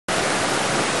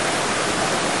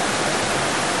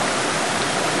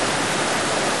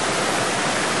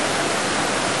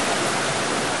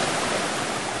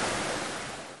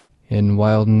In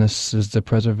wildness is the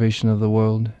preservation of the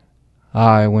world.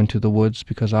 I went to the woods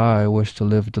because I wished to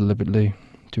live deliberately,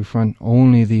 to front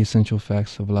only the essential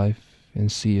facts of life, and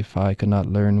see if I could not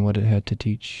learn what it had to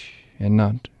teach, and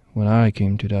not, when I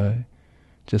came to die,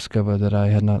 discover that I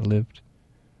had not lived.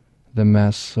 The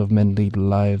mass of men lead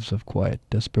lives of quiet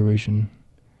desperation.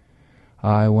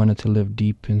 I wanted to live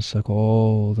deep and suck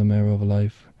all the marrow of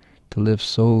life, to live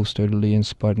so sturdily and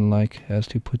Spartan-like as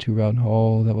to put to rout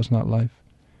all that was not life,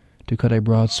 to cut a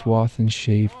broad swath and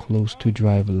shave close, to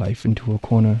drive life into a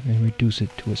corner and reduce it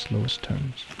to its lowest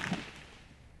terms.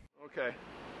 Okay.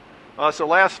 So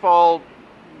last fall,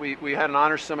 we had an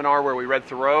honors seminar where we read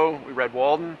Thoreau, we read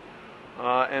Walden,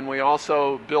 and we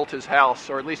also built his house,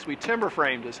 or at least we timber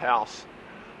framed his house,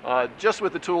 just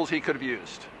with the tools he could have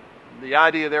used. The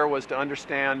idea there was to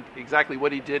understand exactly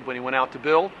what he did when he went out to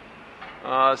build,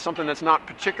 something that's not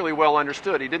particularly well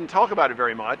understood. He didn't talk about it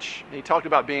very much. He talked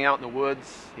about being out in the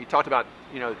woods. He talked about,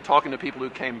 talking to people who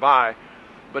came by,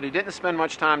 but he didn't spend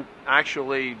much time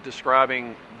actually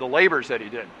describing the labors that he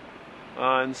did.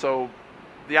 And so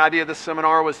the idea of this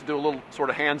seminar was to do a little sort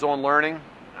of hands-on learning,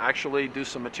 actually do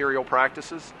some material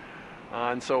practices.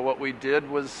 And so what we did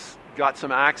was got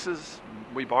some axes.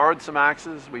 We borrowed some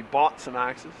axes. We bought some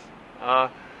axes.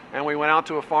 And we went out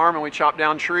to a farm and we chopped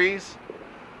down trees.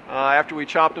 After we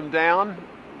chopped them down,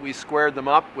 we squared them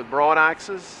up with broad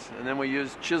axes, and then we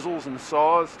used chisels and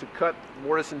saws to cut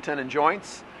mortise and tenon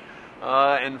joints,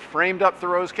 and framed up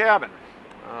Thoreau's cabin,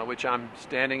 which I'm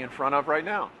standing in front of right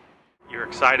now. You're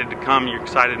excited to come, you're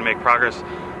excited to make progress.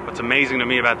 What's amazing to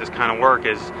me about this kind of work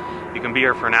is you can be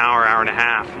here for an hour, hour and a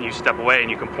half, and you step away and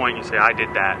you can point and you say, I did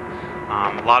that.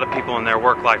 A lot of people in their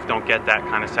work life don't get that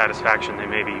kind of satisfaction. They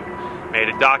maybe made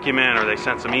a document, or they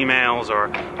sent some emails, or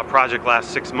a project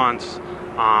lasts 6 months.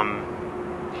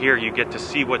 Here you get to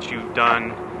see what you've done,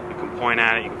 you can point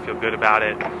at it, you can feel good about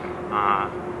it. And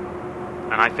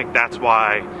I think that's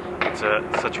why it's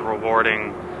such a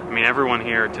rewarding, I mean, everyone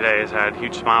here today has had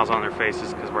huge smiles on their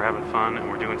faces because we're having fun and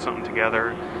we're doing something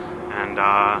together. And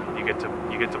you get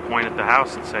to point at the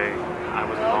house and say, I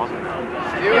was involved in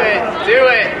that. Do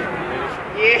it!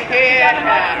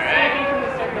 Yeah!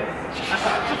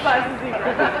 Right?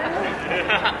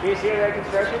 Can you see that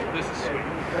construction? This is sweet.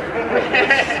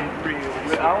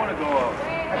 I want to go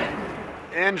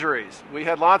up. Injuries. We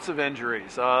had lots of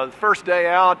injuries. The first day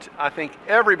out, I think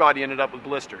everybody ended up with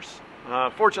blisters.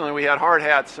 Fortunately, we had hard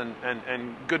hats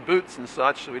and good boots and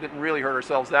such, so we didn't really hurt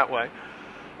ourselves that way.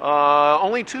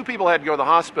 Only 2 people had to go to the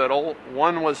hospital.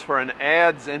 One was for an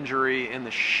adze injury in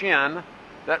the shin.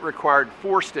 That required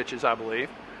 4 stitches, I believe.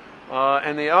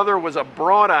 And the other was a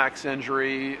broad axe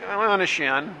injury on a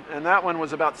shin, and that one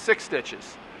was about 6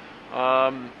 stitches.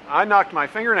 I knocked my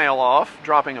fingernail off,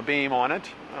 dropping a beam on it,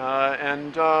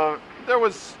 and there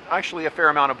was actually a fair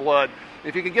amount of blood.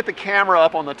 If you could get the camera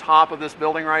up on the top of this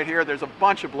building right here, there's a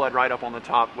bunch of blood right up on the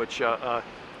top, which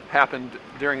happened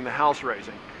during the house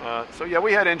raising. So yeah,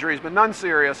 we had injuries, but none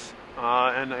serious,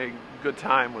 and a good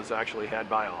time was actually had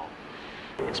by all.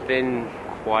 It's been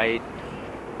quite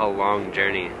a long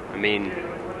journey. I mean,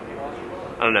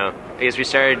 I don't know. I guess we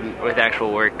started with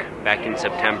actual work back in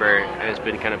September, and it's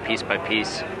been kind of piece by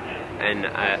piece, and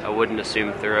I wouldn't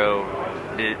assume Thoreau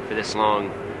did it for this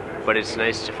long, but it's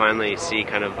nice to finally see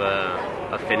kind of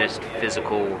a finished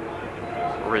physical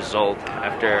result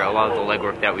after a lot of the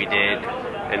legwork that we did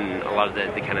and a lot of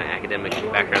the kind of academic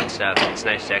background stuff. It's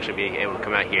nice to actually be able to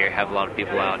come out here, have a lot of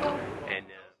people out, and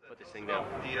put this thing down.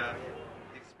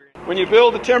 When you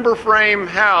build a timber frame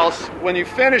house, when you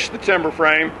finish the timber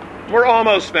frame, we're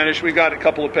almost finished. We've got a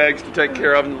couple of pegs to take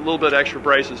care of and a little bit of extra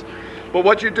braces. But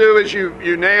what you do is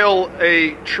you nail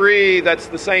a tree that's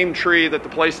the same tree that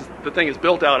the thing is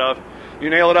built out of. You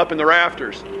nail it up in the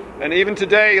rafters. And even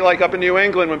today, like up in New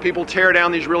England, when people tear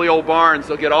down these really old barns,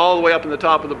 they'll get all the way up in the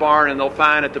top of the barn and they'll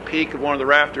find at the peak of one of the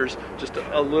rafters just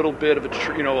a little bit of a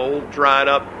tree, old dried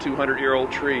up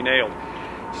 200-year-old tree nailed.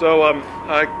 So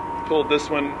I pulled this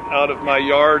one out of my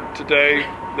yard today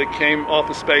that came off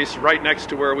a space right next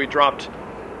to where we dropped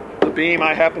the beam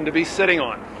I happened to be sitting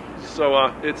on. So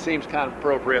it seems kind of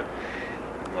appropriate.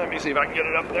 Let me see if I can get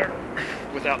it up there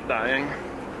without dying.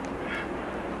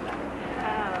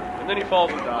 And then he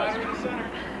falls and dies.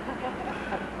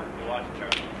 Watch it,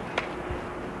 Charlie.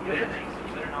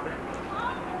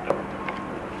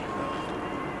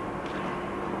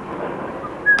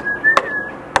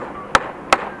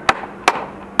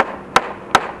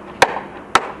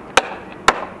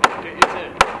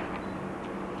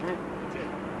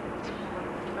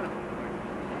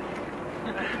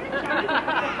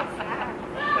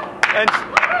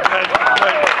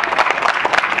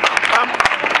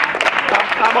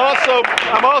 I'm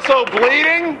also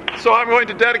bleeding, so I'm going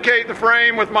to dedicate the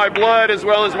frame with my blood as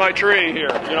well as my tree here.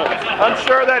 You know, I'm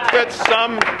sure that fits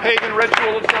some pagan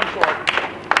ritual of some sort.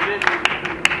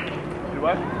 Do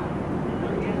what?